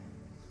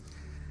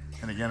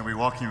And again, we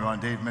welcome you on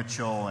Dave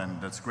Mitchell,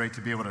 and it's great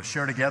to be able to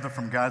share together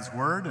from God's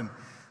Word. And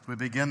as we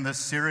begin this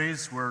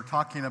series, we're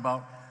talking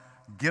about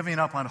giving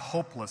up on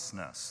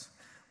hopelessness.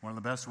 One of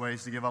the best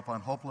ways to give up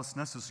on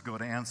hopelessness is to go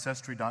to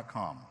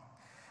Ancestry.com.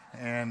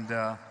 And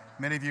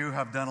many of you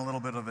have done a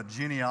little bit of a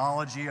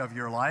genealogy of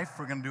your life.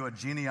 We're going to do a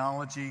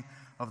genealogy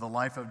of the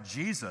life of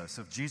Jesus.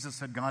 If Jesus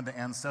had gone to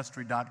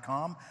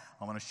Ancestry.com,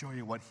 I want to show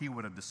you what he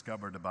would have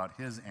discovered about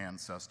his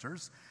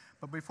ancestors.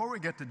 But before we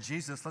get to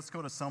Jesus, let's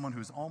go to someone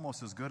who's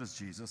almost as good as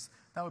Jesus.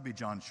 That would be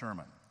John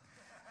Sherman.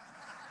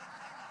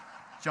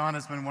 John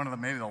has been one of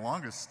maybe the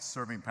longest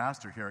serving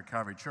pastor here at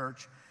Calvary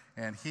Church,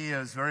 and he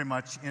is very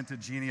much into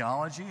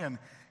genealogy. And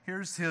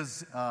here's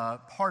his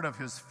part of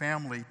his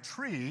family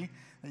tree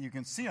that you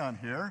can see on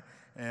here.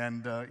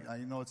 And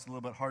I know it's a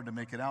little bit hard to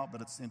make it out, but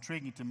it's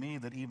intriguing to me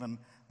that even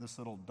this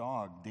little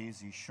dog,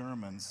 Daisy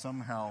Sherman,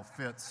 somehow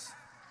fits.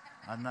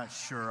 I'm not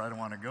sure. I don't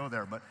want to go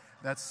there, but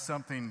that's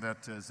something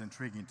that is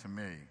intriguing to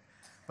me.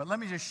 But let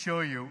me just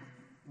show you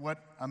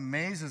what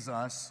amazes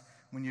us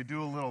when you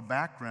do a little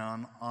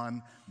background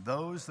on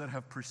those that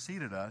have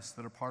preceded us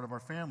that are part of our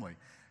family.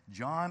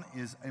 John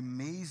is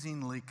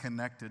amazingly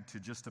connected to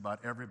just about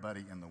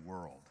everybody in the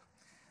world.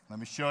 Let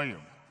me show you.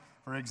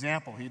 For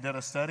example, he did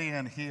a study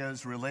and he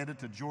is related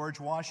to George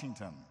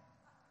Washington.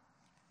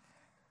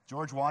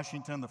 George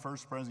Washington, the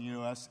first president of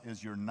the U.S.,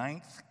 is your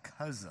ninth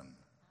cousin.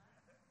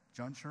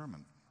 John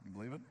Sherman, you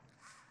believe it?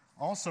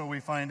 Also, we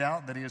find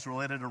out that he is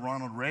related to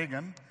Ronald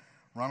Reagan.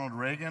 Ronald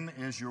Reagan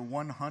is your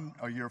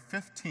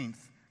 15th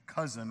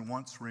cousin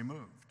once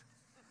removed.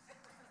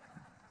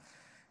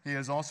 He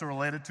is also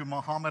related to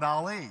Muhammad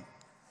Ali.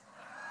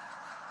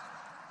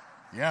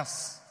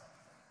 Yes,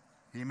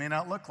 he may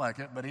not look like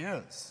it, but he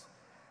is.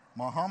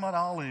 Muhammad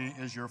Ali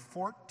is your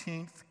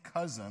 14th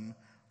cousin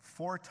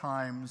 4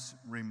 times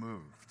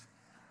removed.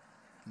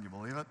 Can you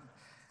believe it?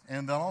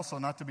 And then also,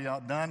 not to be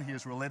outdone, he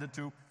is related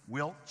to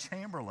Wilt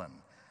Chamberlain.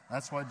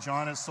 That's why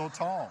John is so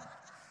tall.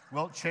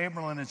 Wilt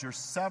Chamberlain is your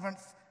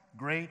 7th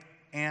great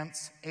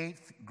aunt's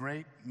 8th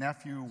great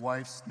nephew,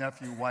 wife's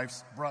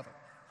brother.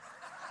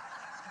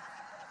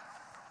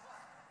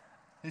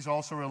 He's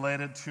also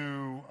related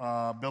to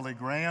Billy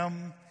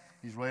Graham.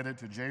 He's related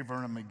to J.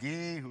 Vernon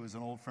McGee, who is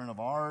an old friend of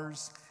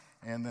ours.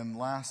 And then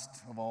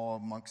last of all,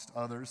 amongst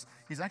others,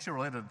 he's actually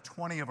related to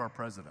 20 of our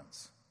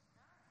presidents.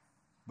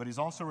 But he's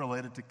also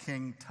related to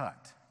King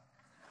Tut.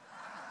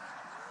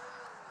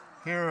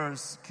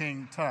 Here's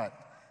King Tut,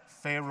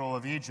 Pharaoh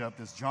of Egypt,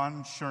 is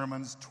John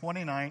Sherman's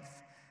 29th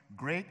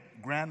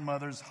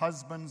great-grandmother's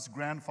husband's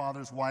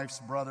grandfather's wife's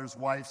brother's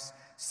wife's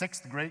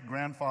 6th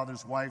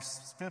great-grandfather's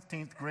wife's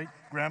 15th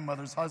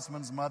great-grandmother's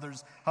husband's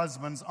mother's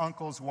husband's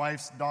uncle's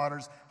wife's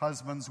daughter's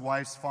husband's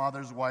wife's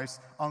father's wife's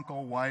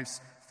uncle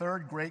wife's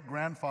 3rd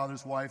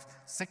great-grandfather's wife,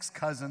 6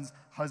 cousins'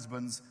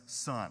 husband's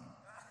son.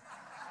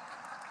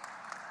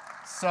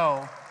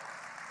 So,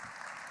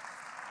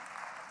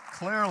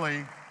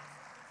 clearly,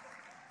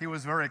 he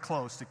was very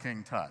close to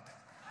King Tut.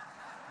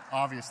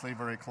 Obviously,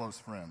 very close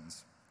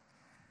friends.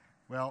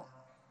 Well,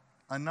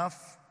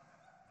 enough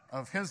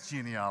of his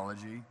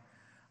genealogy.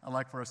 I'd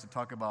like for us to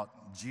talk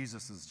about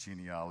Jesus'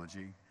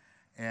 genealogy.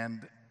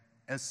 And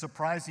as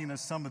surprising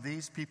as some of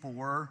these people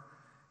were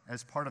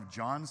as part of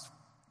John's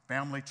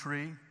family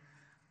tree,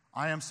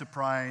 I am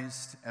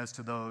surprised as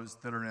to those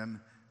that are in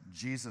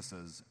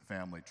Jesus'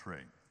 family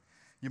tree.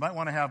 You might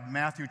want to have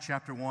Matthew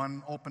chapter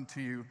 1 open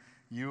to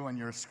you and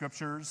your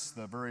scriptures,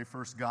 the very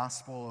first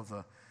gospel of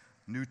the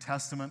New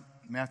Testament.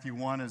 Matthew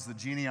 1 is the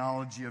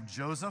genealogy of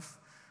Joseph,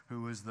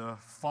 who is the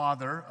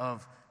father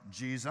of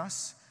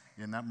Jesus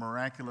in that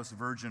miraculous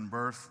virgin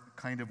birth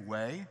kind of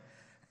way.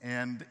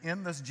 And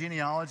in this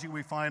genealogy,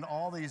 we find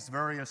all these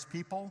various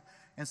people.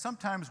 And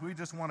sometimes we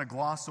just want to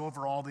gloss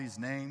over all these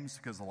names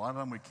because a lot of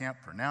them we can't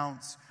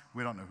pronounce.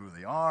 We don't know who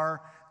they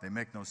are. They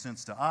make no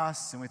sense to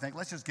us. And we think,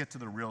 let's just get to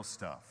the real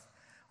stuff.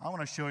 I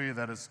want to show you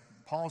that, as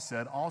Paul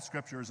said, all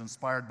Scripture is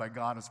inspired by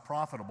God, is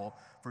profitable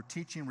for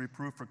teaching,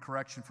 reproof, for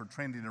correction, for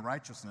training in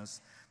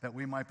righteousness, that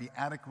we might be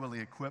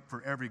adequately equipped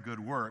for every good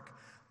work.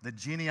 The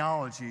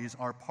genealogies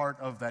are part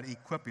of that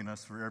equipping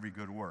us for every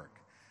good work.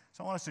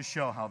 So I want us to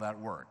show how that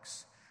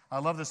works. I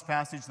love this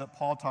passage that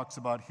Paul talks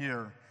about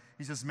here.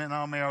 He says,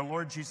 now may our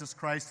Lord Jesus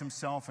Christ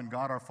himself and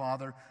God our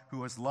Father,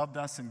 who has loved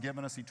us and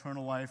given us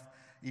eternal life,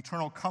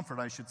 eternal comfort,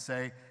 I should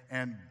say,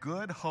 and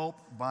good hope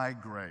by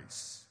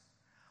grace.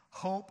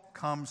 Hope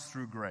comes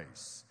through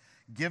grace.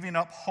 Giving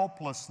up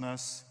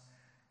hopelessness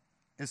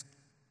is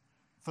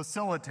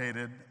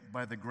facilitated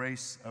by the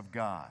grace of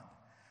God.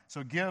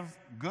 So give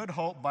good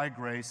hope by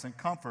grace and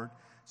comfort,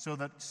 so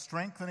that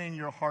strengthening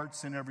your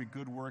hearts in every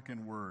good work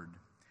and word.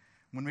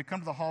 When we come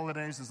to the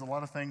holidays, there's a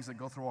lot of things that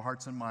go through our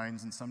hearts and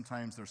minds, and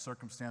sometimes there are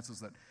circumstances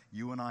that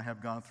you and I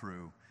have gone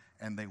through,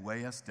 and they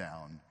weigh us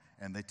down,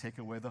 and they take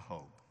away the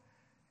hope.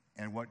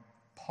 And what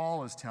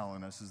Paul is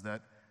telling us is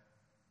that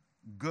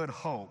good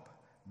hope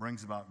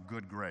brings about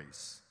good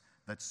grace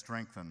that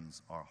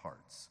strengthens our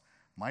hearts.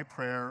 My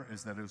prayer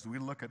is that as we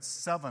look at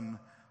 7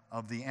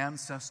 of the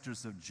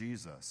ancestors of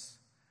Jesus,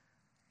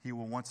 he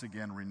will once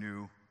again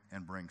renew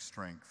and bring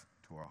strength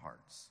to to our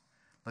hearts.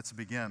 Let's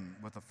begin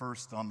with the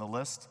first on the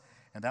list,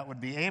 and that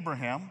would be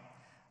Abraham.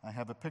 I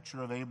have a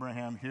picture of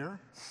Abraham here.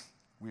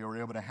 We were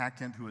able to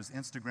hack into his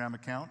Instagram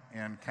account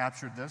and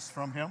captured this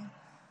from him.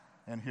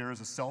 And here is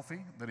a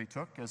selfie that he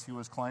took as he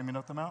was climbing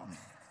up the mountain.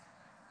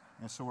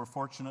 And so we're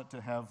fortunate to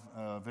have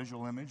a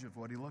visual image of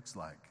what he looks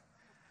like.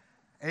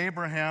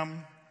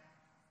 Abraham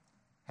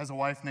has a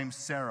wife named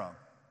Sarah.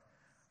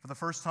 For the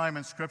first time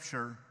in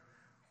Scripture,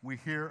 we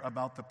hear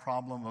about the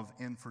problem of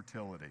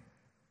infertility.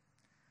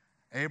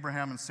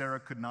 Abraham and Sarah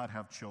could not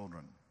have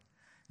children,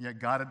 yet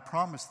God had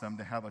promised them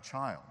to have a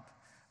child,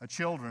 a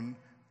children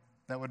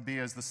that would be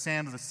as the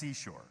sand of the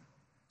seashore.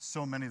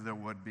 So many there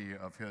would be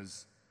of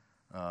his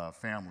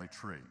family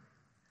tree.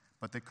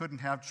 But they couldn't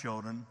have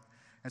children,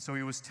 and so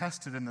he was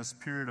tested in this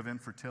period of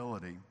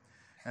infertility,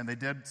 and they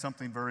did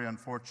something very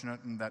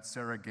unfortunate in that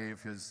Sarah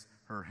gave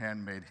her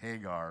handmaid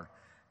Hagar,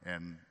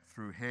 and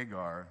through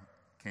Hagar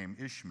came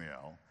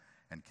Ishmael,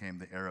 and came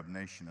the Arab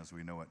nation as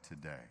we know it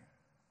today.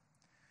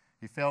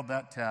 He failed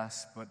that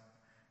test, but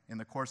in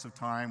the course of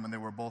time, when they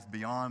were both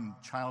beyond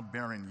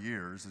childbearing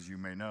years, as you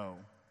may know,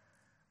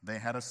 they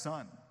had a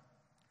son.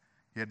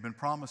 He had been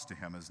promised to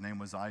him. His name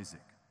was Isaac.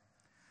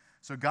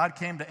 So God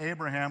came to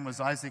Abraham as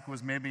Isaac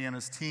was maybe in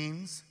his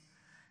teens,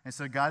 and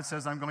so God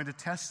says, I'm going to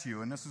test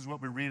you. And this is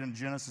what we read in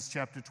Genesis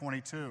chapter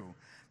 22.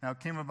 Now it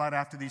came about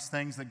after these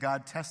things that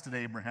God tested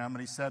Abraham, and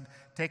he said,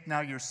 take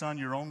now your son,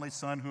 your only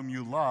son whom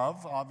you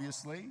love,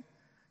 obviously,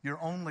 your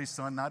only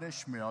son, not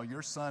Ishmael,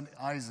 your son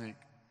Isaac,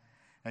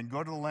 and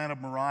go to the land of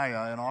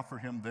Moriah and offer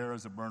him there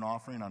as a burnt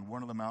offering on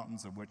one of the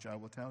mountains of which I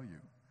will tell you.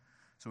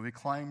 So he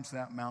climbs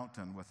that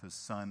mountain with his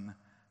son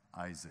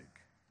Isaac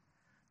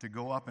to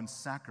go up and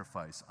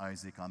sacrifice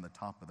Isaac on the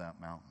top of that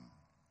mountain.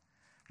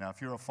 Now,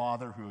 if you're a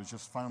father who has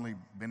just finally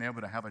been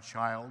able to have a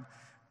child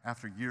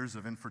after years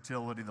of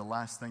infertility, the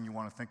last thing you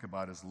want to think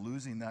about is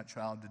losing that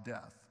child to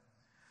death.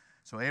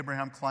 So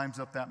Abraham climbs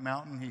up that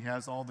mountain. He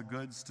has all the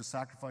goods to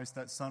sacrifice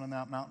that son on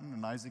that mountain.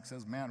 And Isaac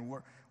says, man,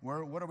 what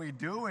are we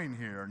doing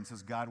here? And he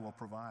says, God will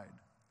provide.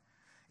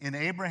 In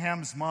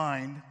Abraham's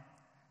mind,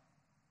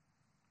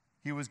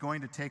 he was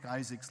going to take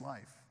Isaac's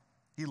life.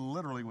 He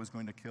literally was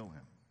going to kill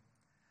him.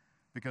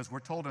 Because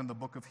we're told in the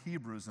book of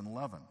Hebrews in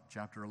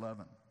chapter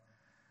 11,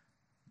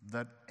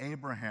 that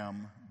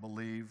Abraham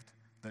believed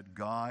that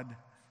God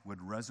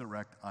would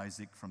resurrect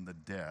Isaac from the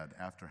dead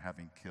after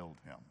having killed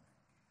him.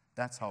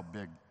 That's how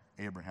big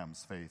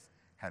Abraham's faith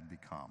had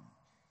become.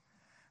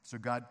 So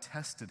God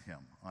tested him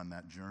on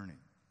that journey.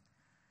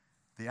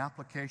 The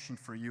application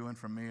for you and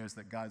for me is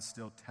that God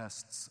still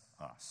tests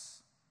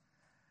us.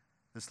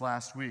 This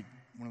last week,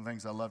 one of the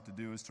things I love to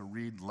do is to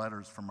read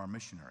letters from our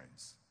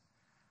missionaries.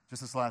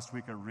 Just this last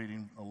week, I was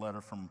reading a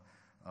letter from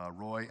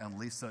Roy and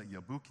Lisa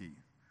Yabuki,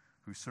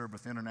 who serve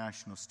with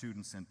international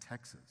students in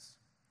Texas.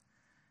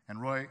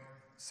 And Roy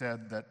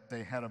said that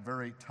they had a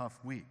very tough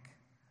week.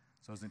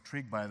 So I was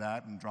intrigued by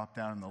that and dropped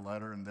down in the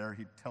letter, and there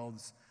he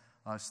tells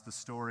us the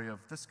story of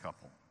this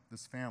couple,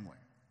 this family.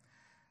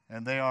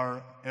 And they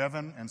are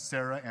Evan and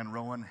Sarah and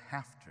Rowan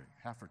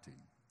Hafferty.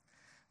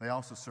 They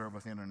also serve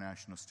with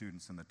international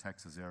students in the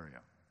Texas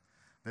area.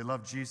 They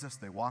love Jesus,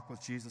 they walk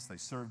with Jesus, they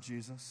serve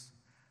Jesus,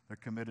 they're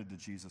committed to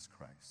Jesus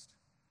Christ.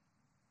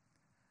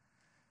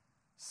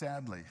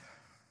 Sadly,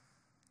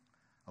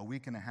 a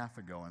week and a half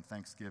ago on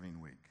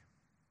Thanksgiving week,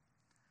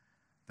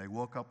 they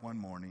woke up one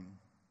morning,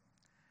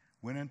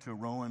 went into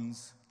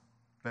Rowan's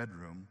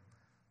bedroom,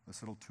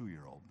 this little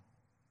 2-year-old,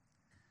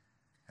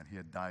 and he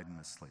had died in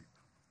his sleep.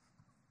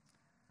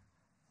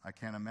 I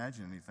can't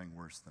imagine anything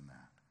worse than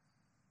that.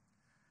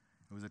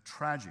 It was a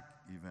tragic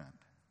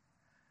event.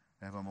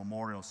 They have a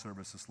memorial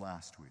service this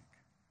last week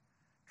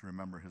to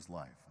remember his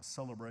life, a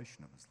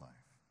celebration of his life.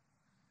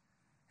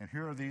 And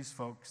here are these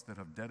folks that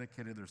have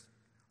dedicated their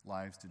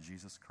lives to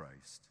Jesus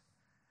Christ,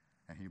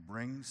 and he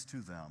brings to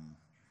them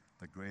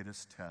the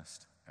greatest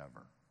test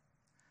ever.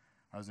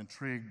 I was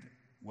intrigued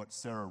what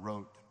Sarah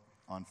wrote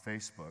on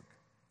Facebook.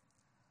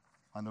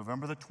 On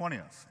November the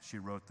 20th, she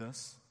wrote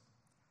this,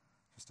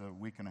 just a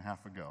week and a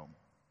half ago.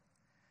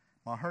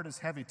 My heart is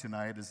heavy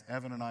tonight as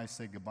Evan and I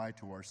say goodbye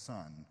to our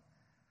son,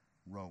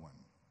 Rowan.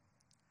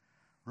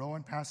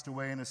 Rowan passed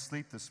away in his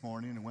sleep this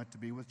morning and went to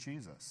be with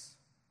Jesus.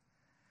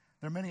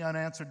 There are many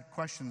unanswered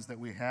questions that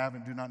we have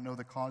and do not know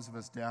the cause of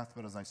his death,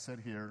 but as I sit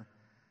here,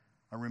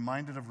 I'm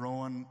reminded of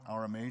Rowan,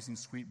 our amazing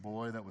sweet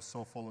boy that was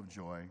so full of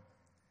joy.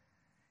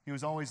 He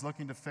was always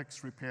looking to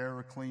fix, repair,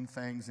 or clean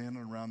things in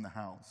and around the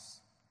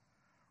house.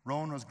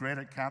 Rowan was great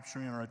at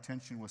capturing our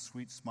attention with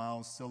sweet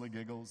smiles, silly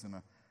giggles, and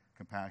a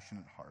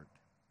compassionate heart.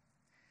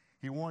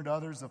 He warned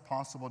others of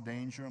possible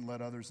danger and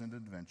led others into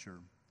adventure.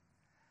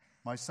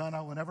 My son,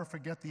 I will never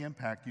forget the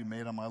impact you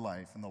made on my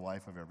life and the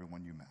life of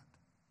everyone you met.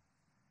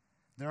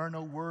 There are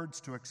no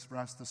words to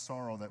express the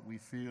sorrow that we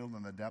feel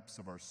in the depths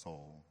of our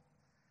soul.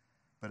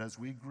 But as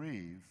we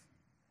grieve,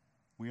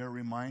 we are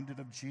reminded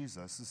of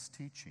Jesus'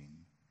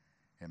 teaching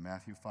in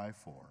Matthew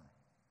 5:4.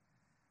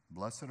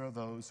 Blessed are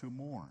those who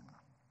mourn,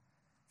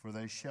 for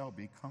they shall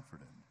be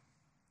comforted.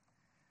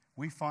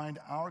 We find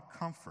our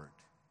comfort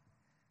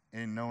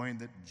in knowing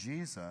that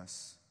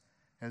Jesus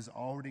has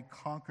already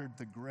conquered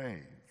the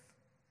grave,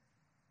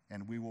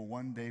 and we will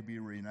one day be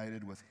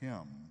reunited with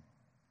him.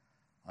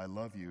 I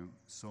love you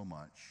so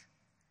much,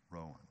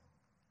 Rowan.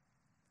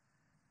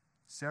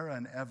 Sarah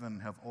and Evan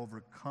have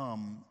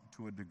overcome,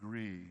 to a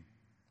degree,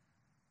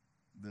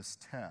 this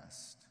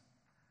test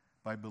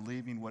by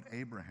believing what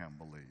Abraham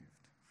believed,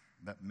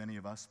 that many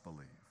of us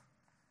believe,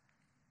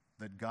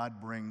 that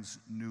God brings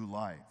new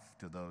life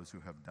to those who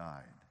have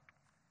died,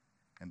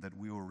 and that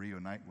we will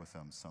reunite with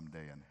them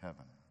someday in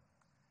heaven.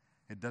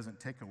 It doesn't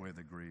take away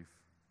the grief,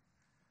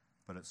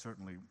 but it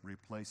certainly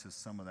replaces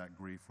some of that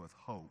grief with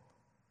hope,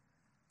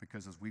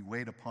 because as we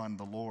wait upon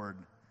the Lord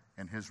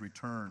and his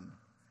return,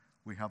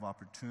 we have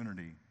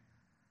opportunity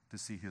to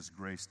see his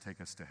grace take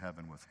us to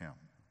heaven with him.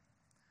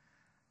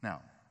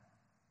 Now,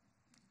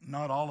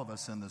 not all of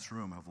us in this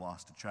room have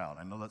lost a child.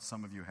 I know that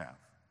some of you have.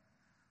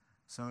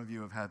 Some of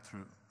you have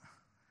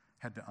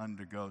had to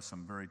undergo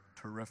some very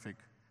terrific,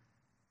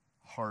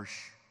 harsh,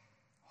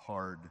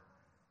 hard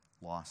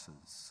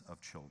losses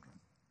of children.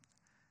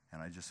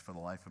 And I just, for the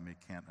life of me,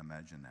 can't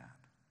imagine that.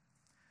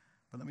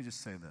 But let me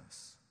just say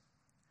this.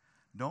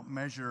 Don't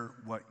measure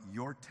what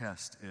your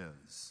test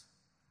is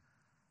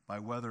by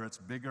whether it's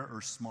bigger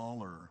or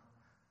smaller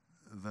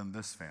than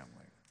this family.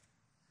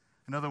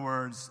 In other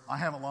words, I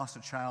haven't lost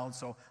a child,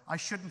 so I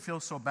shouldn't feel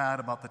so bad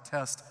about the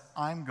test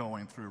I'm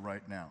going through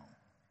right now.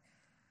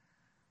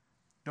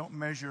 Don't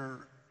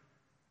measure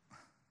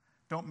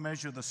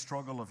the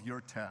struggle of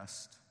your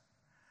test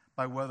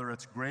by whether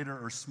it's greater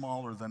or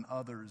smaller than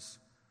others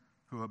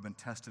who have been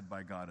tested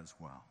by God as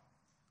well.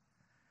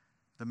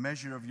 The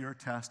measure of your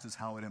test is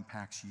how it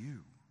impacts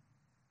you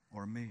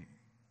or me.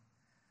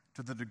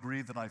 To the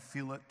degree that I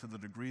feel it, to the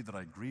degree that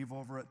I grieve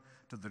over it,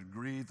 to the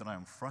degree that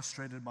I'm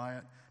frustrated by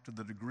it, to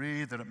the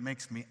degree that it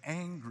makes me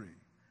angry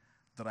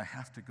that I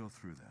have to go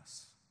through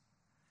this.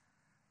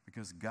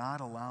 Because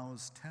God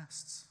allows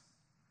tests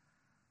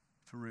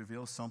to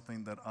reveal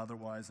something that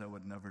otherwise I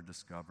would never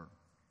discover.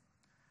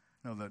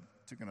 You know, that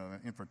taking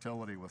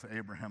infertility with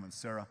Abraham and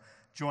Sarah,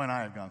 Joy and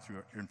I have gone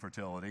through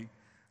infertility.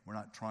 We're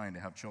not trying to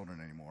have children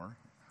anymore.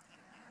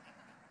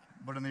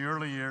 But in the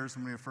early years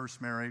when we were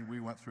first married, we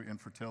went through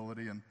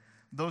infertility, and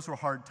those were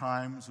hard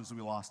times as we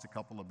lost a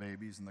couple of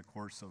babies in the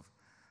course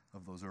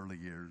of those early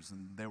years,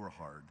 and they were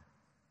hard.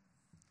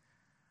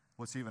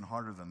 What's even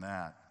harder than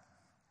that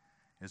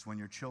is when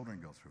your children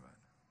go through it.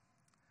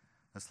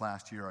 This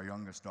last year, our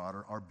youngest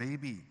daughter, our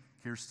baby,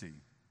 Kirsty,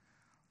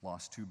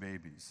 lost 2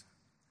 babies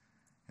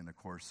in the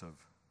course of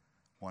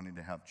wanting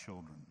to have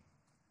children.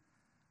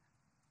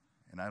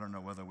 And I don't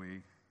know whether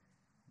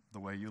the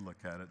way you look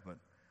at it, but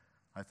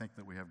I think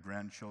that we have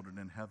grandchildren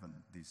in heaven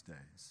these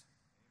days.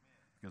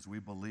 Because we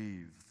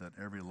believe that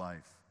every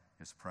life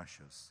is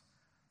precious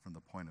from the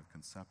point of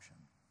conception.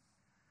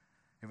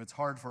 If it's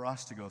hard for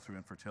us to go through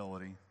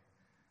infertility,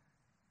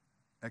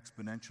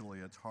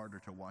 exponentially it's harder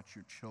to watch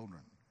your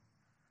children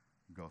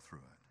go through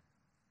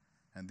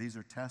it. And these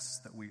are tests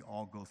that we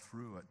all go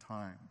through at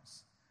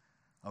times.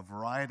 A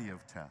variety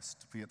of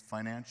tests, be it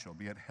financial,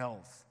 be it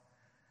health.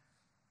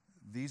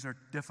 These are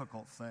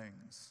difficult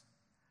things.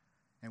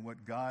 And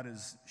what God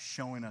is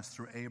showing us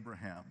through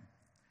Abraham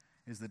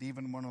is that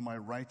even one of my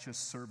righteous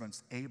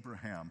servants,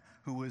 Abraham,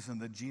 who was in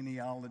the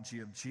genealogy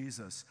of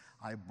Jesus,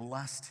 I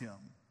blessed him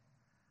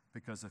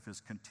because of his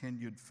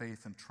continued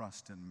faith and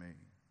trust in me.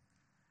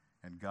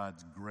 And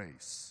God's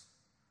grace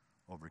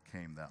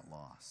overcame that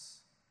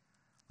loss.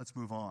 Let's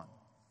move on.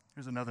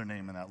 Here's another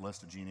name in that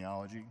list of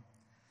genealogy.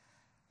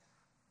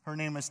 Her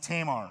name is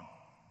Tamar.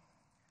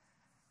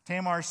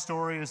 Tamar's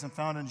story is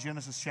found in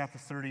Genesis chapter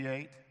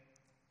 38.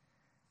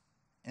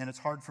 And it's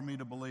hard for me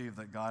to believe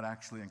that God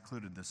actually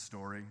included this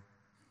story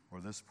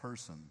or this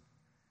person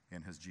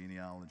in his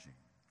genealogy.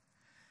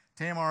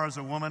 Tamar is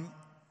a woman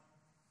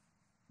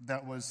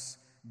that was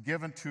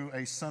given to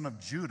a son of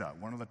Judah,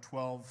 one of the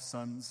 12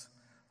 sons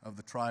of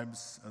the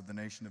tribes of the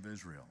nation of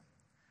Israel.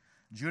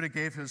 Judah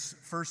gave his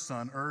first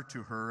son,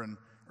 to her, and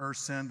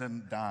sinned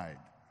and died.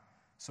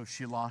 So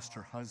she lost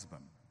her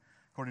husband.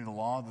 According to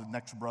law, the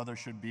next brother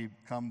should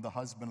become the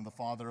husband and the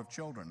father of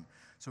children.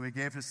 So he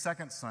gave his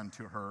second son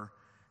to her,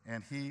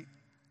 and he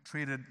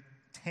treated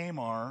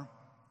Tamar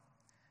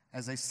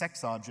as a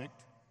sex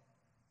object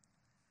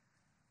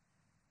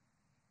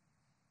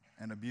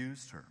and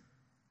abused her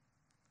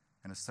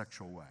in a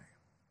sexual way.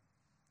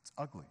 It's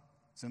ugly.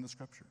 It's in the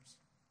scriptures.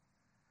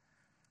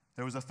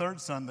 There was a third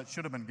son that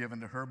should have been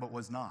given to her but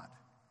was not.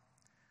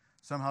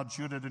 Somehow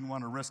Judah didn't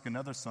want to risk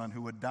another son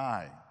who would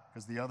die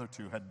because the other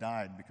two had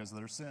died because of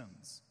their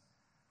sins.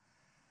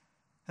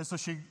 And so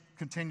she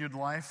continued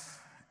life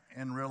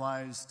and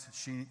realized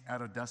she,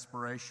 out of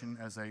desperation,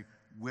 as a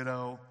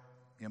widow,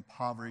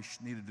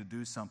 impoverished, needed to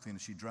do something.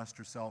 She dressed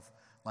herself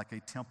like a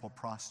temple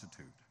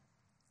prostitute,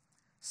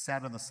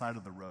 sat on the side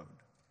of the road.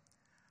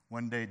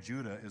 One day,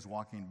 Judah is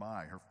walking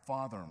by, her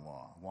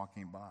father-in-law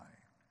walking by.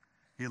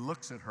 He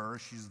looks at her.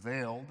 She's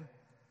veiled,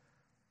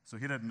 so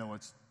he doesn't know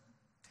it's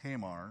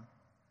Tamar,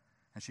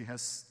 and he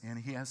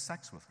has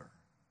sex with her.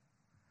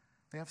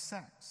 They have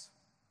sex.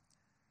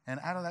 And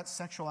out of that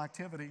sexual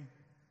activity,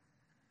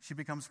 she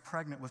becomes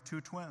pregnant with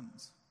 2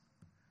 twins.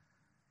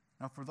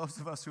 Now, for those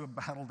of us who have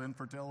battled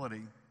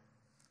infertility,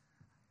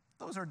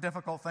 those are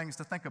difficult things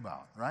to think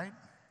about, right?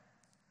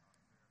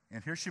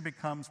 And here she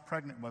becomes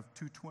pregnant with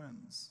 2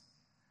 twins.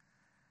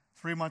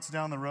 3 months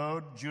down the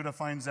road, Judah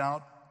finds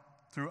out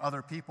through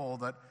other people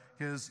that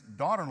his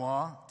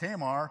daughter-in-law,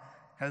 Tamar,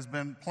 has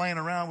been playing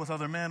around with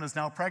other men, is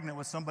now pregnant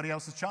with somebody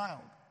else's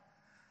child.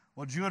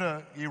 Well,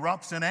 Judah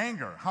erupts in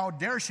anger. How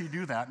dare she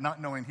do that,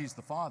 not knowing he's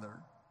the father?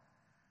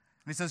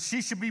 And he says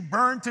she should be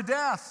burned to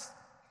death.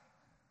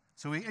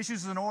 So he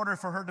issues an order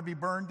for her to be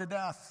burned to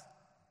death.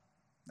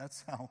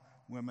 That's how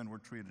women were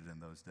treated in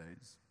those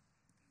days.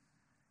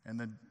 And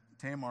then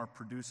Tamar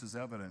produces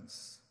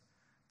evidence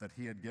that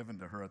he had given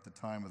to her at the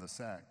time of the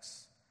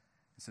sex.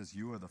 He says,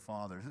 "You are the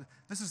father."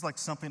 This is like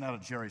something out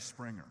of Jerry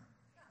Springer.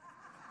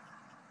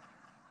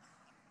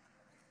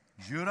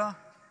 Judah,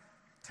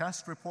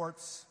 test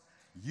reports,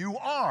 "You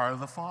are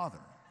the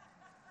father."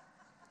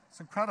 It's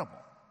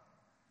incredible.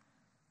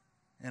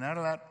 And out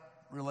of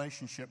that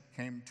relationship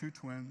came 2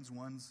 twins.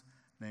 One's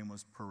name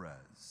was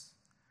Perez.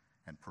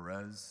 And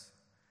Perez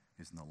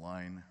is in the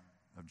line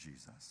of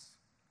Jesus.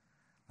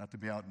 Not to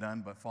be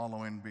outdone, but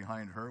following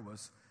behind her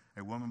was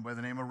a woman by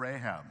the name of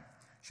Rahab.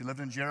 She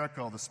lived in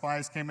Jericho. The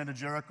spies came into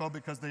Jericho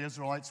because the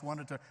Israelites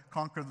wanted to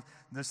conquer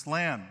this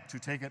land, to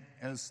take it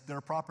as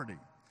their property.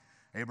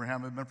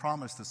 Abraham had been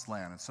promised this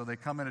land. And so they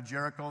come into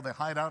Jericho. They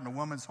hide out in a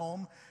woman's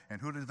home. And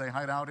who did they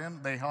hide out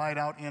in? They hide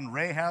out in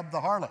Rahab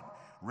the harlot.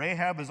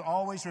 Rahab is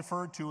always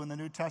referred to in the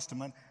New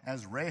Testament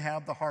as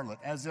Rahab the harlot,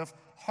 as if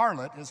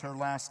harlot is her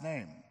last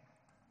name.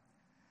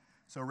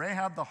 So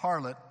Rahab the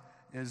harlot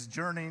is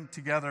journeying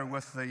together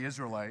with the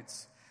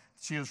Israelites.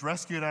 She is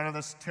rescued out of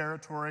this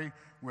territory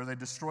where they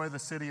destroy the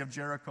city of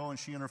Jericho, and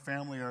she and her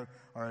family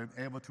are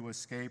able to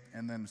escape.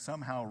 And then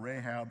somehow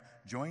Rahab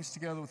joins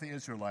together with the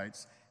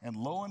Israelites, and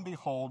lo and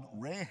behold,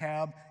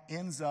 Rahab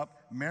ends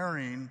up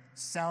marrying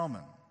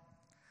Salmon.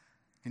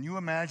 Can you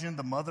imagine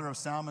the mother of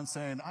Salmon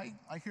saying,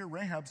 I hear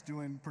Rahab's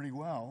doing pretty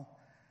well.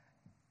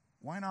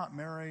 Why not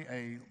marry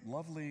a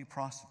lovely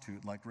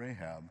prostitute like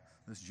Rahab,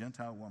 this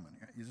Gentile woman?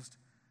 You just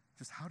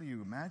how do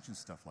you imagine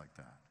stuff like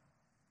that?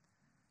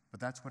 But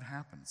that's what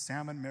happens.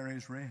 Salmon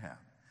marries Rahab.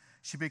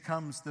 She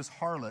becomes this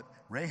harlot,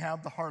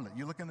 Rahab the harlot.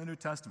 You look in the New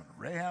Testament,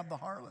 Rahab the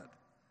harlot.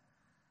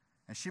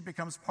 And she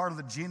becomes part of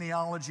the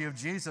genealogy of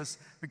Jesus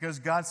because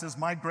God says,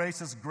 my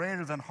grace is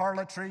greater than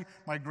harlotry.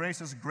 My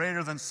grace is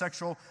greater than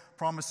sexual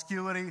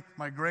promiscuity.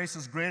 My grace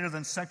is greater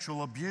than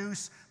sexual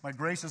abuse. My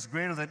grace is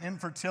greater than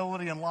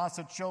infertility and loss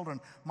of children.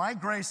 My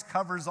grace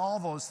covers all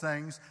those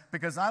things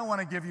because I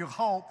want to give you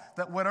hope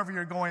that whatever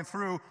you're going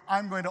through,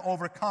 I'm going to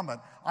overcome it.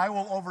 I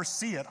will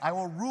oversee it. I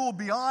will rule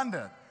beyond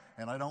it.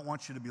 And I don't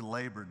want you to be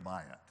labored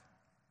by it.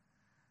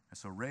 And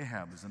so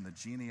Rahab is in the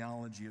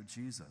genealogy of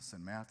Jesus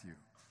in Matthew.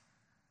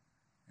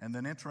 And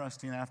then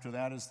interesting after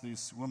that is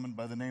this woman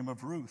by the name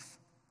of Ruth.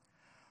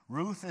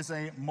 Ruth is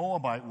a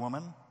Moabite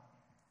woman.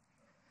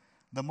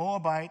 The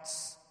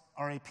Moabites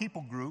are a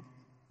people group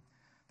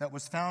that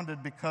was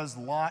founded because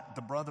Lot,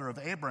 the brother of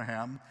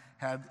Abraham,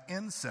 had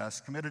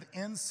committed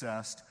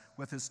incest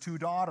with his 2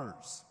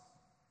 daughters.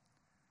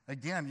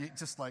 Again,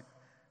 just like,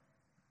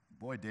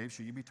 boy, Dave,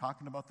 should you be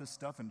talking about this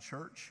stuff in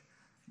church?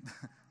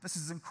 This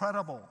is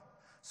incredible.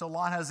 So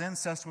Lot has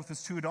incest with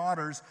his 2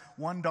 daughters.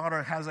 One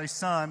daughter has a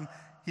son.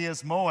 He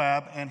is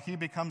Moab, and he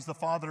becomes the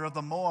father of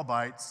the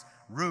Moabites.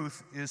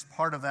 Ruth is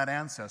part of that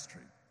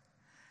ancestry.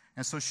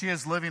 And so she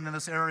is living in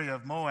this area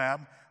of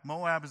Moab.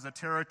 Moab is the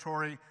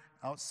territory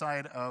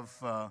outside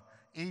of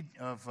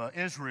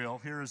Israel.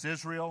 Here is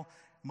Israel.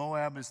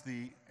 Moab is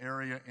the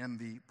area in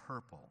the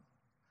purple.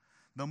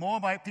 The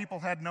Moabite people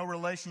had no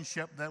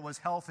relationship that was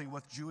healthy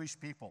with Jewish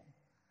people.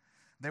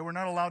 They were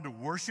not allowed to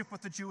worship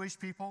with the Jewish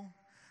people.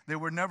 They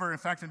were never, in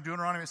fact, in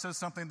Deuteronomy, it says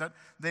something that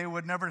they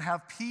would never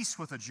have peace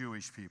with the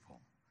Jewish people.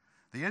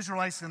 The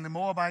Israelites and the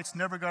Moabites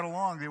never got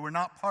along. They were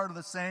not part of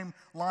the same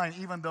line,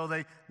 even though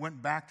they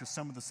went back to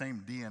some of the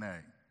same DNA.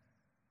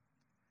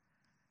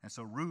 And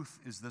so Ruth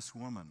is this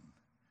woman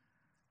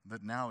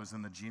that now is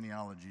in the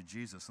genealogy of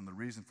Jesus. And the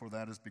reason for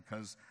that is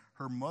because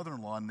her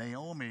mother-in-law,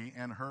 Naomi,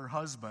 and her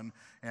husband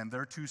and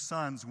their 2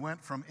 sons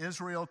went from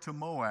Israel to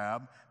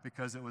Moab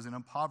because it was an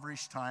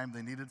impoverished time.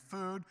 They needed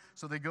food,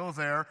 so they go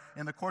there.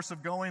 In the course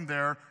of going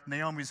there,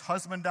 Naomi's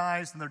husband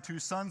dies and their 2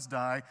 sons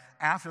die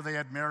after they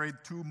had married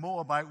 2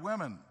 Moabite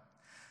women.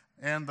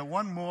 And the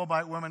one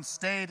Moabite woman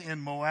stayed in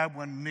Moab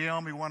when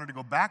Naomi wanted to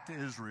go back to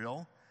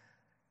Israel,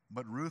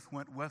 but Ruth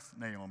went with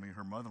Naomi,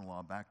 her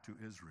mother-in-law, back to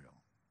Israel.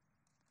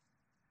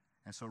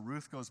 And so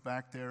Ruth goes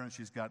back there, and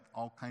she's got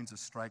all kinds of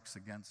strikes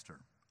against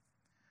her.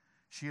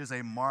 She is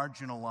a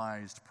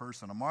marginalized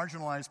person. A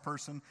marginalized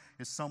person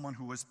is someone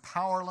who is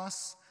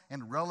powerless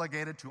and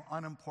relegated to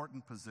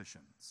unimportant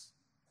positions.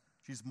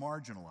 She's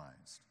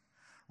marginalized.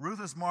 Ruth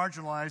is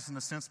marginalized in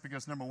the sense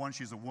because, number one,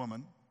 she's a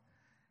woman,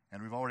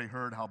 and we've already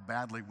heard how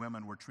badly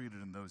women were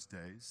treated in those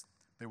days.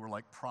 They were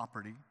like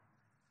property.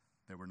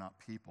 They were not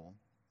people.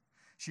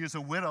 She is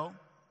a widow.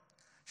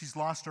 She's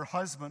lost her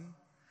husband.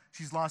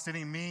 She's lost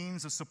any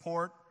means of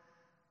support.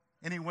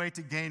 any way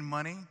to gain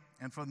money.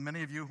 And for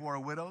many of you who are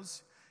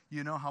widows,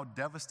 you know how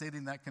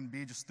devastating that can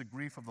be, just the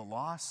grief of the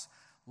loss,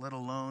 let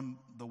alone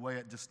the way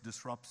it just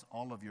disrupts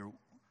all of your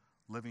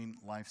living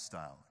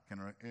lifestyle. It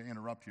can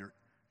interrupt your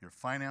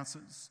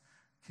finances,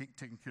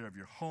 taking care of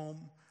your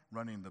home,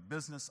 running the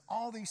business.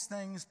 All these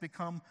things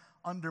become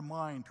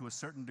undermined to a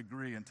certain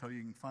degree until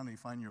you can finally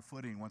find your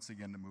footing once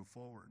again to move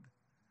forward.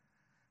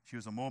 She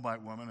was a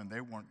Moabite woman, and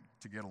they weren't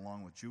to get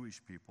along with Jewish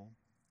people,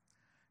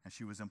 and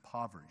she was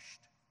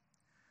impoverished.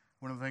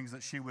 One of the things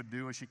that she would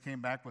do as she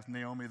came back with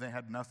Naomi, they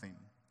had nothing.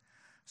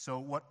 So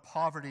what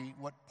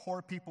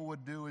poor people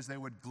would do is they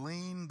would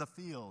glean the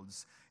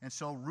fields. And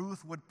so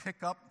Ruth would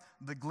pick up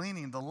the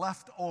gleaning, the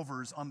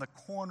leftovers on the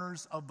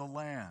corners of the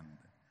land.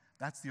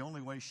 That's the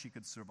only way she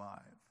could survive.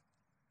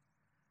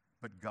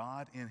 But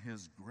God, in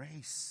His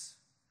grace,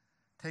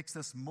 takes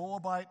this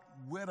Moabite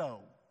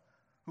widow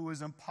who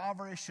is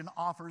impoverished and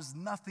offers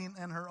nothing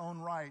in her own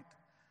right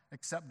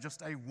except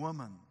just a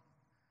woman.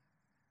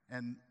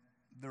 And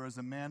there is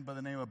a man by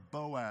the name of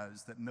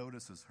Boaz that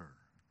notices her.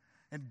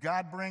 And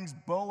God brings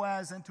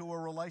Boaz into a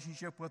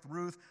relationship with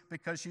Ruth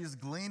because she's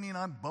gleaning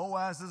on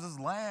Boaz's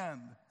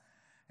land.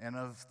 And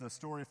of the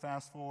story,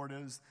 fast forward,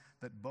 is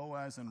that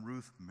Boaz and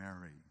Ruth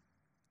marry.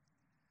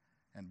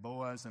 And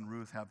Boaz and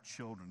Ruth have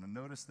children. And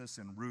notice this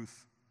in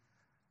Ruth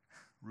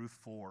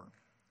 4.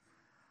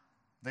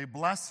 They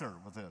bless her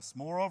with this.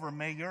 Moreover,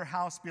 may your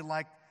house be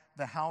like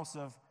the house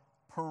of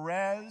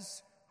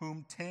Perez,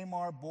 whom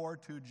Tamar bore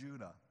to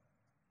Judah.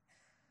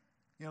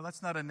 You know,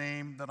 that's not a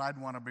name that I'd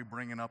want to be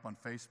bringing up on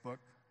Facebook.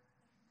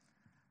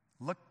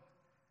 Look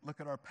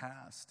at our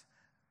past.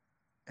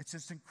 It's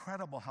just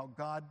incredible how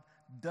God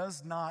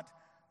does not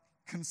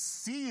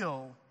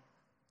conceal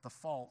the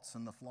faults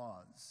and the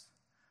flaws,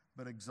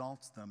 but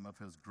exalts them of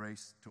His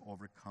grace to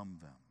overcome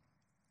them.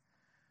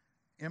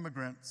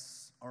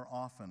 Immigrants are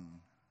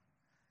often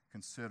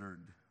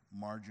considered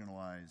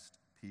marginalized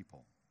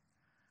people.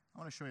 I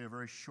want to show you a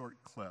very short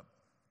clip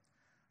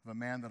of a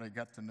man that I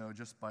got to know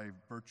just by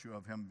virtue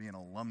of him being an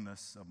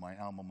alumnus of my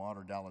alma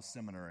mater, Dallas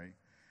Seminary,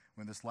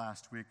 when this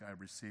last week I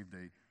received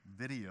a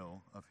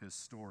video of his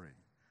story.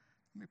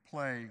 Let me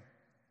play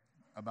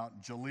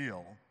about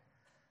Jaleel,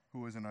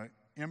 who was an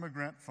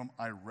immigrant from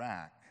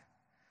Iraq,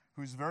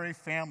 whose very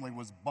family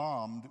was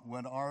bombed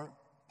when our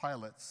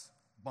pilots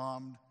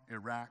bombed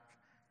Iraq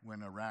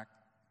when Iraq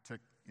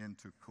took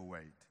into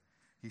Kuwait.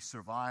 He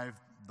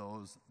survived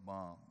those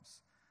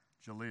bombs.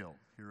 Jaleel,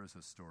 here is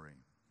his story.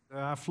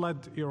 I fled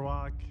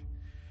Iraq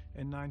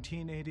in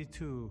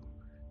 1982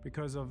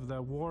 because of the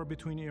war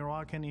between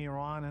Iraq and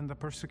Iran and the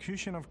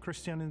persecution of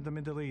Christians in the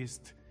Middle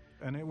East.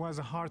 And it was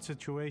a hard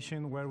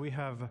situation where we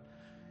have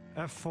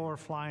F-4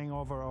 flying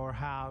over our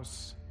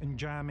house and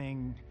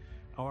jamming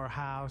our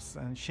house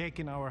and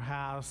shaking our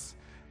house.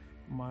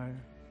 My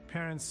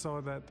parents saw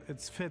that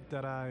it's fit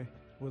that I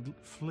would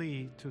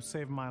flee to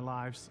save my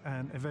lives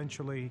and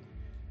eventually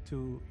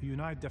to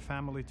unite the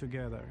family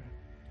together.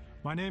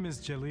 My name is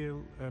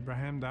Jaleel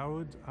Ibrahim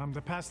Dawood. I'm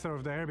the pastor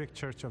of the Arabic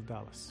Church of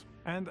Dallas.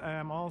 And I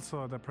am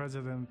also the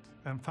president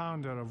and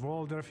founder of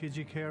World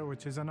Refugee Care,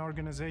 which is an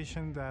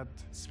organization that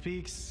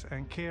speaks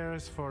and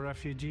cares for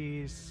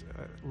refugees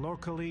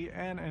locally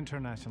and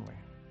internationally.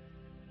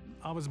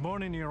 I was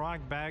born in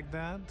Iraq,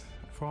 Baghdad,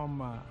 from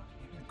a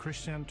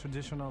Christian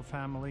traditional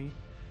family.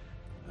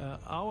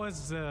 I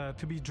was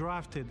to be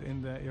drafted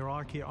in the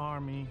Iraqi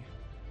army,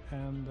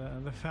 and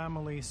the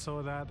family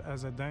saw that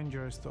as a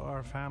danger to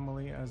our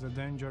family, as a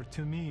danger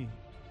to me.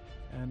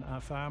 And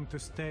if I'm to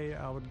stay,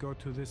 I would go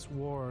to this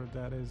war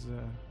that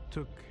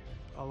took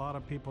a lot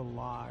of people's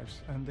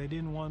lives. And they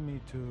didn't want me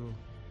to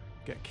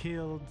get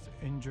killed,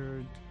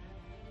 injured,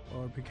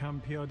 or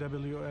become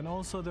POW. And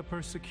also the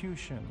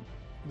persecution.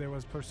 There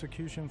was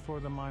persecution for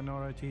the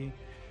minority,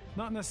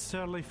 not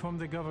necessarily from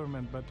the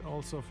government, but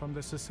also from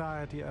the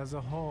society as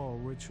a whole,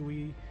 which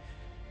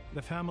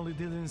the family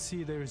didn't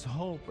see there is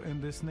hope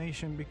in this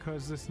nation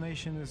because this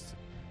nation is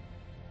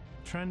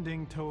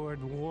trending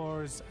toward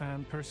wars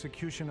and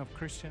persecution of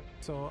Christians.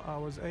 So I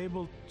was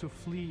able to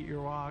flee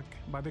Iraq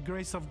by the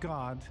grace of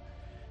God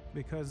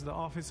because the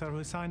officer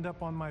who signed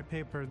up on my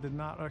paper did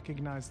not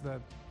recognize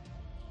that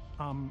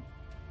I'm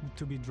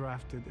to be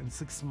drafted in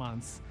 6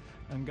 months.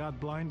 And God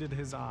blinded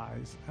his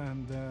eyes.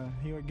 And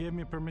He gave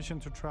me permission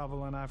to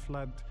travel, and I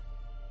fled.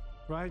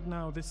 Right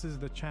now, this is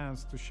the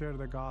chance to share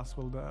the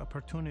gospel, the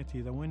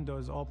opportunity, the window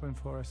is open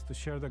for us to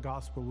share the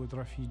gospel with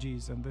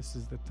refugees, and this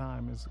is the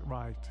time is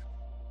right.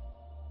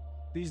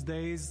 These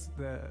days,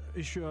 the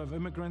issue of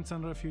immigrants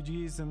and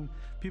refugees and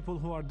people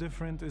who are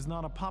different is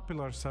not a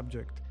popular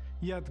subject,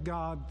 yet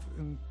God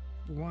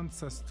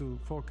wants us to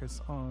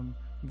focus on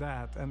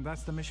that, and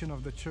that's the mission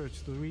of the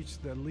church, to reach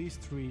the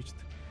least reached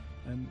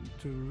and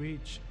to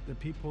reach the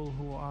people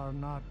who are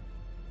not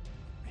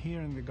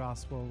hearing the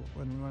gospel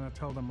when we want to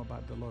tell them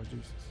about the Lord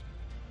Jesus.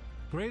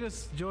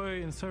 Greatest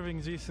joy in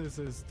serving Jesus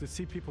is to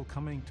see people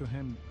coming to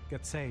Him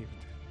get saved.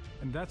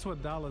 And that's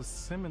what Dallas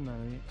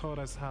Seminary taught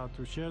us, how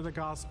to share the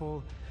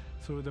gospel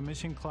through the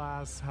mission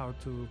class, how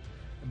to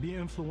be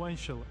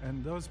influential.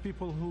 And those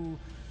people who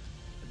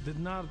did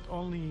not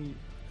only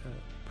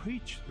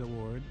preach the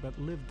word, but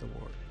lived the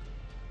word.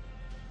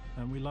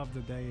 And we love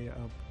the day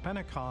of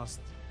Pentecost,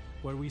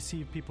 where we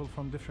see people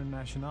from different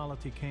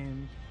nationality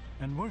came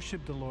and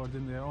worshiped the Lord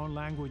in their own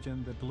language,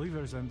 and the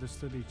believers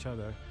understood each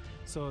other.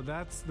 So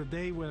that's the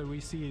day where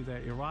we see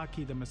the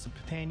Iraqi, the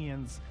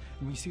Mesopotamians,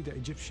 and we see the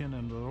Egyptian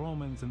and the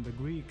Romans and the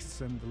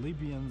Greeks and the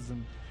Libyans,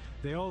 and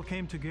they all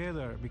came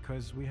together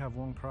because we have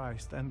one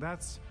Christ. And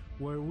that's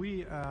where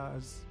we,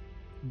 as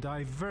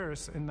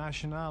diverse in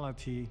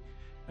nationality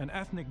and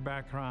ethnic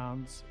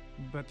backgrounds,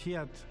 but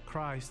yet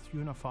Christ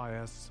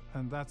unify us.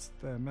 And that's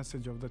the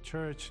message of the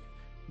church,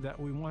 that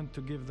we want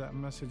to give that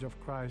message of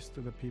Christ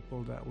to the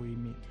people that we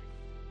meet.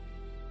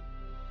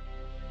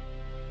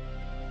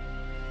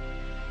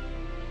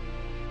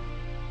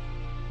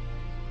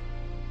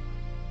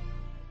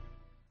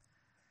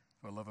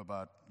 What I love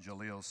about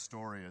Jalil's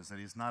story is that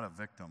he's not a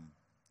victim.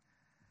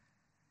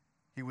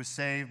 He was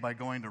saved by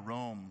going to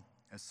Rome,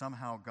 as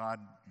somehow God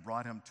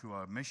brought him to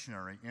a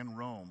missionary in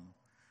Rome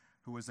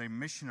who was a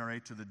missionary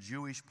to the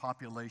Jewish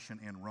population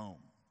in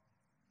Rome.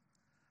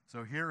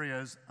 So here he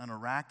is, an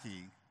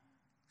Iraqi,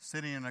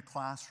 sitting in a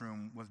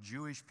classroom with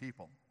Jewish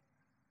people,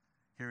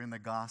 hearing the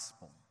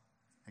gospel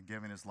and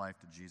giving his life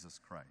to Jesus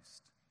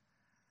Christ.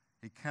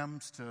 He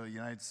comes to the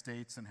United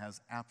States and has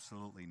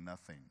absolutely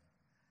nothing.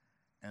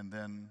 And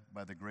then,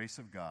 by the grace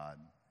of God,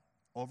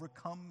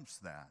 overcomes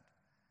that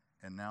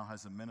and now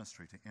has a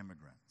ministry to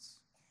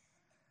immigrants.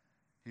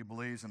 He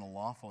believes in a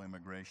lawful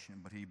immigration,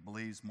 but he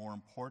believes more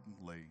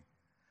importantly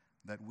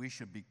that we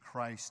should be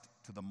Christ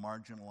to the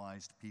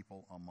marginalized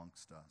people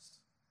amongst us.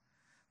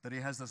 That he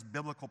has this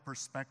biblical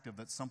perspective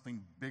that's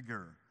something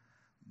bigger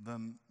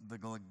than the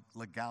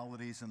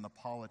legalities and the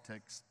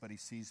politics, but he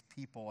sees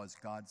people as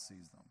God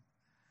sees them.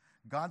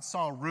 God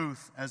saw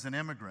Ruth as an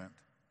immigrant,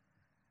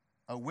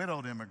 a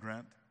widowed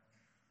immigrant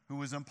who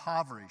was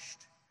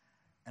impoverished,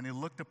 and he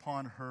looked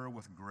upon her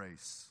with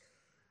grace.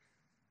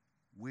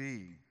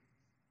 We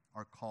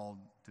are called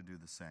to do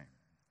the same,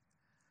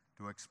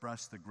 to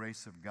express the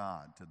grace of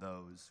God to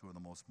those who are the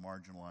most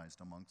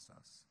marginalized amongst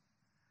us.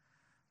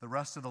 The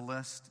rest of the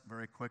list,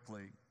 very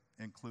quickly,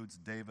 includes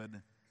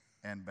David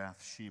and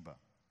Bathsheba.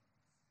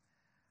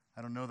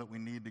 I don't know that we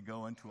need to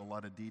go into a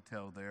lot of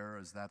detail there,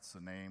 as that's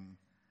a name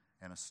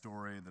and a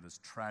story that is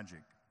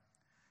tragic.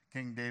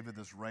 King David,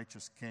 this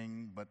righteous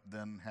king, but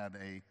then had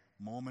a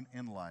moment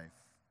in life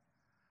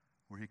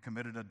where he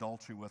committed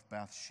adultery with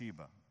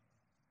Bathsheba,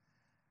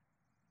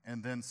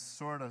 and then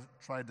sort of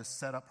tried to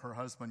set up her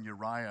husband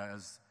Uriah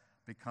as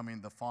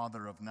becoming the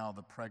father of now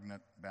the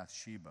pregnant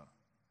Bathsheba,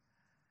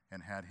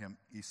 and had him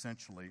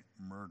essentially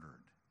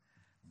murdered.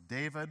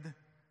 David,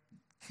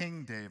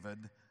 King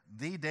David,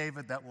 the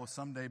David that will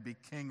someday be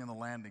king in the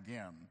land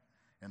again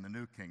in the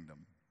new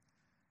kingdom,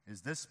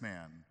 is this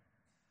man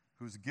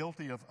who's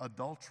guilty of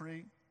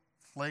adultery,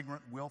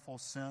 flagrant willful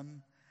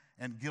sin,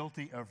 and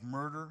guilty of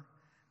murder,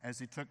 as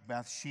he took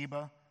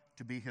Bathsheba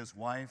to be his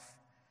wife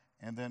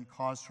and then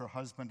caused her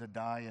husband to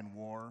die in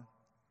war.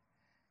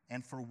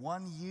 And for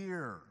 1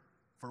 year,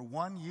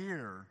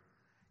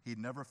 he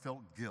never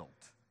felt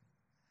guilt.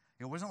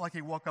 It wasn't like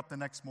he woke up the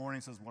next morning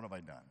and says, "What have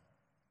I done?"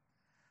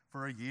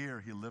 For a year,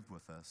 he lived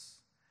with us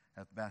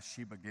as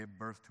Bathsheba gave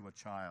birth to a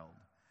child,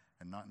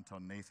 and not until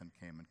Nathan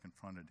came and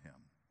confronted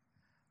him.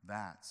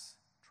 That's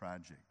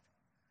tragic.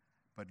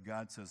 But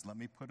God says, let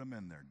me put them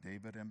in there,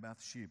 David and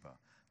Bathsheba,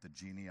 the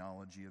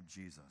genealogy of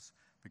Jesus,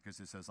 because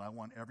he says, I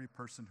want every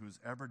person who's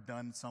ever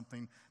done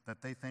something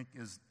that they think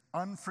is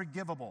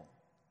unforgivable,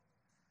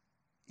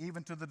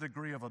 even to the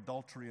degree of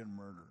adultery and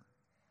murder,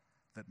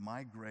 that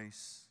my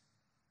grace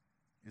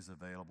is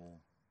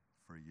available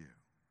for you.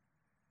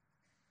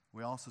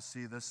 We also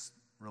see this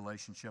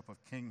relationship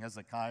of King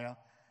Hezekiah,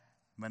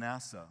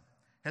 Manasseh.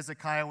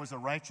 Hezekiah was a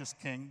righteous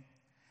king.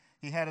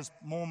 He had his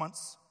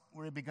moments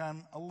where he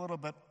began a little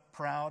bit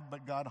proud,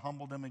 but God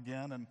humbled him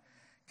again. And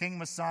King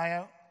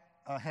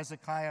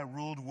Hezekiah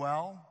ruled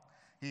well.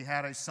 He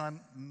had a son,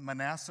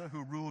 Manasseh,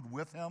 who ruled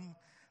with him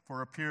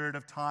for a period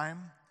of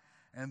time.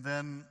 And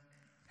then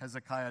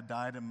Hezekiah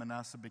died and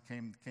Manasseh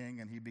became king,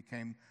 and he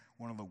became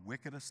one of the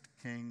wickedest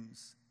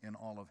kings in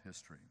all of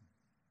history.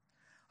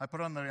 I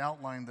put on the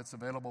outline that's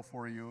available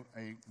for you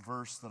a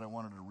verse that I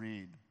wanted to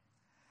read.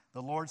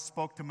 The Lord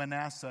spoke to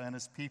Manasseh and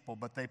his people,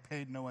 but they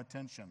paid no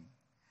attention.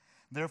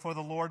 Therefore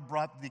the Lord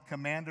brought the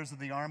commanders of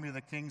the army of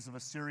the kings of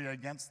Assyria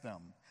against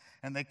them.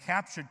 And they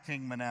captured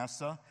King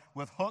Manasseh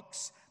with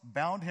hooks,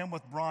 bound him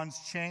with bronze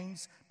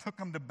chains, took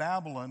him to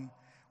Babylon.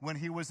 When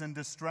he was in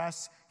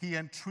distress, he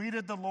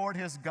entreated the Lord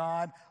his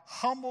God,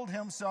 humbled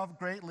himself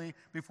greatly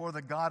before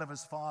the God of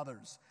his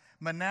fathers.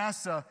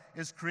 Manasseh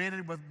is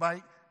created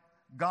by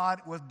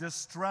God with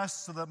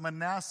distress, so that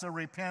Manasseh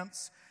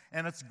repents.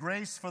 And it's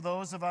grace for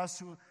those of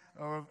us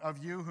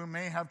of you who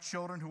may have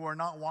children who are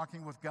not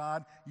walking with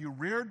God. You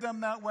reared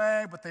them that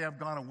way, but they have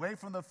gone away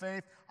from the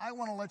faith. I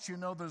want to let you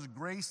know there's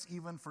grace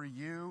even for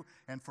you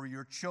and for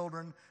your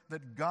children,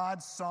 that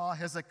God saw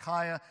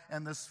Hezekiah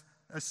and this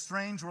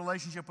estranged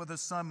relationship with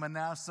his son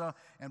Manasseh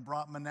and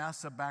brought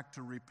Manasseh back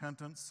to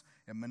repentance.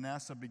 And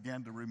Manasseh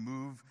began to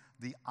remove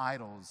the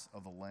idols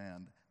of the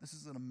land. This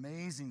is an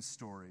amazing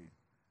story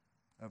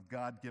of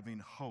God giving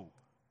hope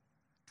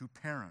to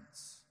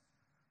parents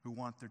who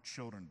want their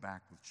children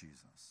back with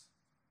Jesus.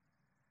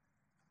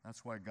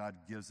 That's why God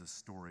gives us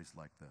stories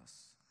like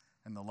this.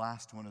 And the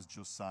last one is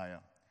Josiah.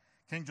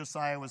 King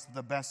Josiah was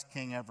the best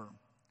king ever.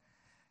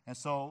 And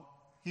so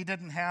he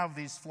didn't have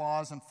these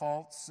flaws and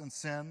faults and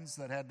sins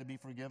that had to be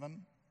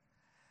forgiven.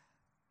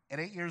 At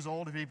 8 years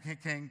old, he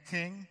became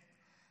king.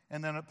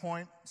 And then at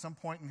some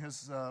point in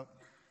his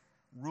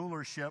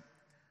rulership,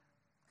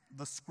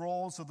 the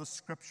scrolls of the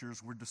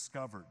scriptures were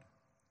discovered.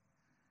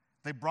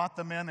 They brought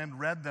them in and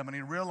read them, and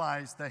he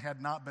realized they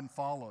had not been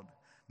followed.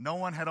 No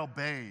one had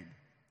obeyed.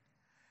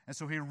 And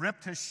so he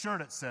ripped his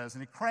shirt, it says,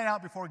 and he cried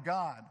out before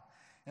God.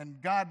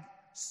 And God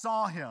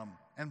saw him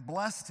and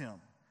blessed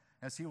him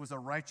as he was a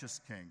righteous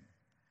king.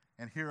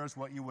 And here is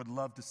what you would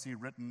love to see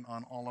written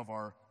on all of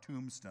our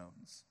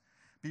tombstones.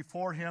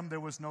 Before him there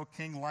was no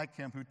king like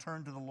him who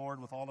turned to the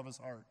Lord with all of his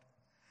heart,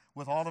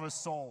 with all of his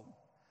soul,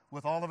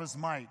 with all of his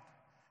might,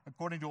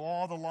 according to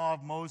all the law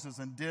of Moses,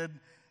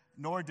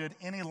 nor did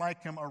any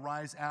like him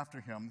arise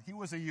after him. He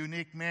was a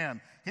unique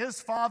man.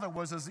 His father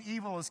was as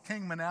evil as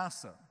King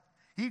Manasseh.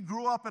 He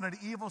grew up in an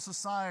evil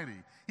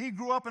society. He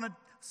grew up in a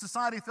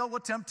society filled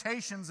with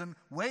temptations and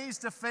ways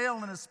to fail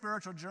in his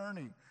spiritual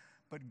journey.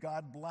 But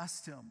God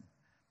blessed him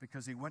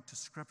because he went to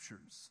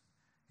scriptures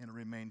and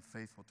remained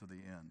faithful to the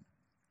end.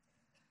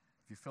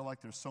 If you feel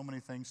like there's so many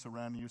things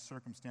surrounding you,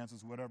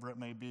 circumstances, whatever it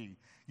may be,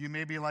 you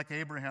may be like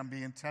Abraham,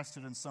 being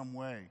tested in some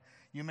way.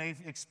 You may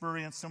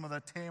experience some of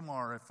the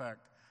Tamar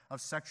effect of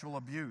sexual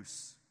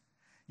abuse.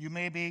 You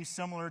may be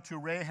similar to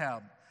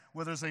Rahab,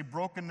 where there's a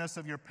brokenness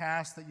of your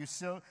past that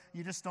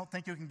you just don't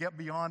think you can get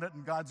beyond it,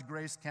 and God's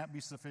grace can't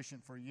be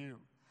sufficient for you.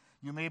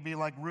 You may be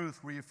like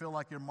Ruth, where you feel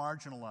like you're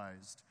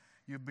marginalized.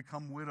 You've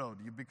become widowed.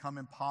 You've become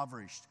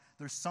impoverished.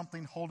 There's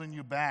something holding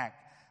you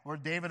back. Or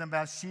David and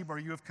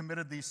Bathsheba, you have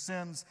committed these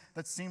sins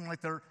that seem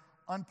like they're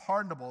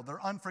unpardonable,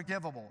 they're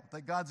unforgivable,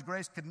 that God's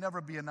grace could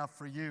never be enough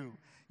for you.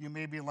 You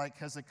may be like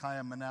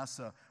Hezekiah and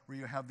Manasseh, where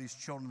you have these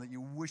children that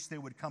you wish they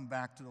would come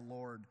back to the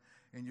Lord,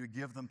 and you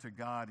give them to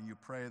God, and you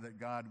pray that,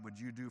 God, would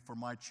you do for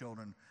my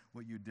children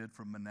what you did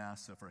for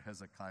Manasseh, for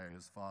Hezekiah,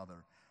 his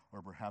father.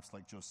 Or perhaps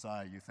like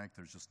Josiah, you think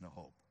there's just no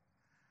hope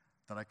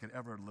that I could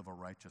ever live a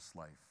righteous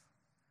life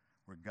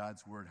where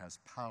God's word has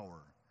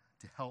power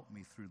to help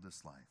me through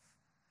this life.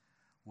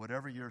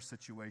 Whatever your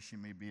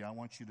situation may be, I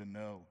want you to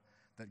know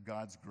that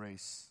God's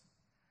grace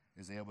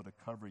is able to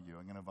cover you.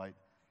 I'm going to invite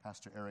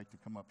Pastor Eric to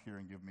come up here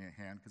and give me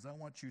a hand, because I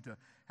want you to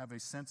have a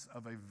sense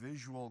of a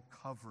visual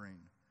covering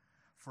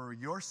for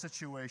your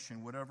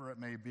situation, whatever it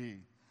may be,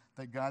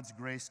 that God's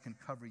grace can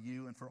cover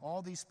you. And for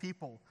all these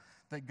people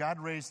that God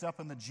raised up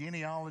in the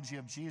genealogy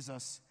of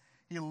Jesus,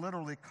 he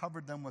literally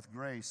covered them with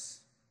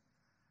grace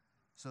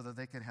so that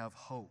they could have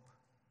hope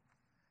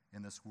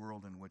in this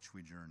world in which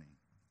we journey.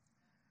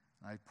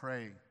 I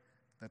pray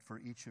that for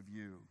each of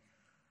you,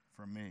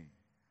 for me,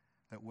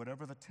 that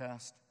whatever the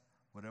test,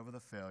 whatever the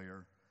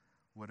failure,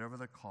 whatever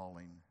the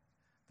calling,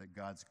 that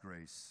God's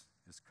grace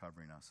is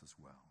covering us as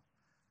well.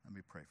 Let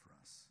me pray for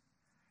us.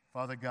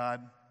 Father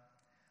God,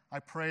 I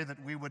pray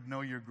that we would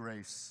know your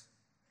grace,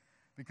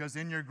 because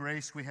in your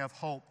grace we have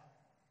hope.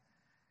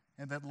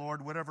 And that,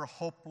 Lord, whatever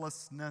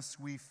hopelessness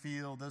we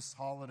feel this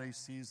holiday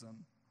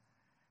season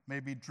may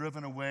be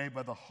driven away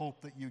by the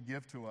hope that you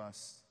give to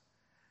us,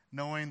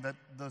 knowing that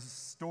the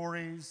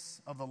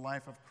stories of the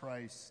life of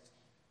Christ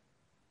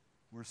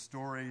were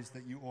stories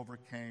that you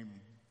overcame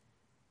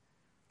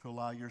to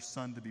allow your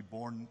Son to be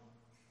born,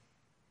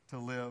 to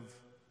live,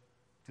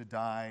 to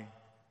die,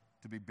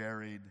 to be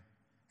buried,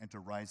 and to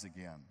rise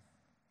again.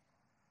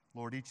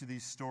 Lord, each of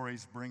these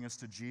stories bring us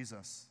to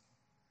Jesus,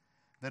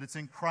 that it's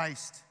in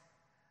Christ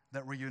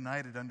that we're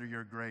united under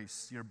your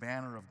grace, your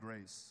banner of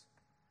grace,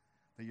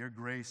 that your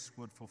grace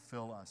would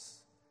fulfill us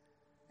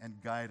and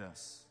guide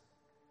us,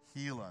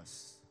 heal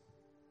us,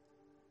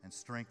 and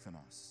strengthen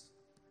us,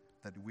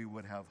 that we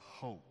would have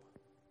hope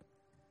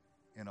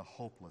in a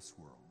hopeless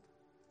world.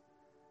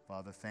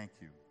 Father, thank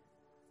you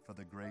for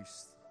the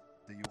grace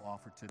that you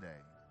offer today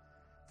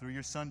through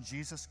your Son,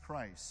 Jesus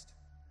Christ,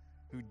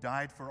 who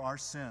died for our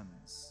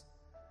sins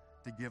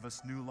to give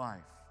us new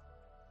life,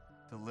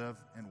 to live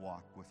and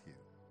walk with you.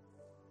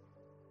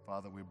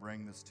 Father, we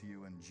bring this to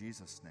you in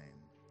Jesus' name.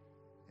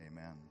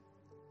 Amen.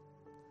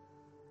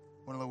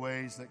 One of the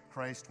ways that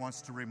Christ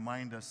wants to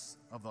remind us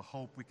of the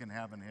hope we can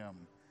have in him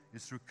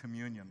is through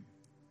communion.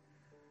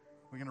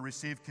 We're going to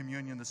receive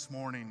communion this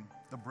morning,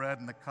 the bread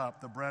and the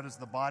cup. The bread is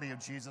the body of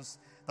Jesus,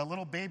 the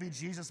little baby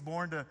Jesus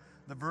born to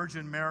the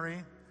Virgin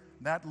Mary.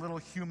 That little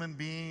human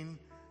being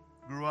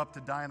grew up to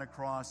die on a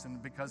cross,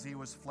 and because he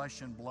was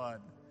flesh and blood,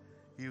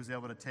 he was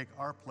able to take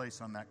our place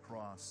on that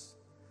cross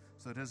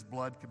so that his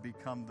blood could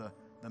become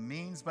the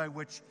means by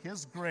which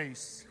his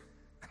grace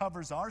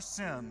covers our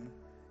sin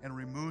and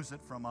removes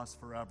it from us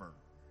forever,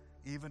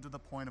 even to the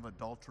point of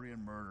adultery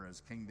and murder,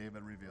 as King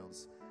David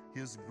reveals.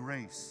 His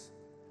grace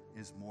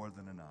is more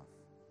than enough.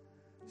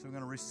 So we're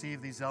going to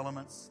receive these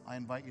elements. I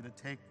invite you to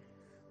take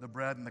the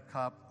bread and the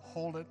cup,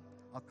 hold it.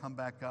 I'll come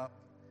back up,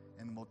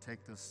 and we'll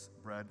take this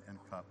bread and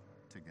cup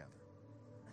together.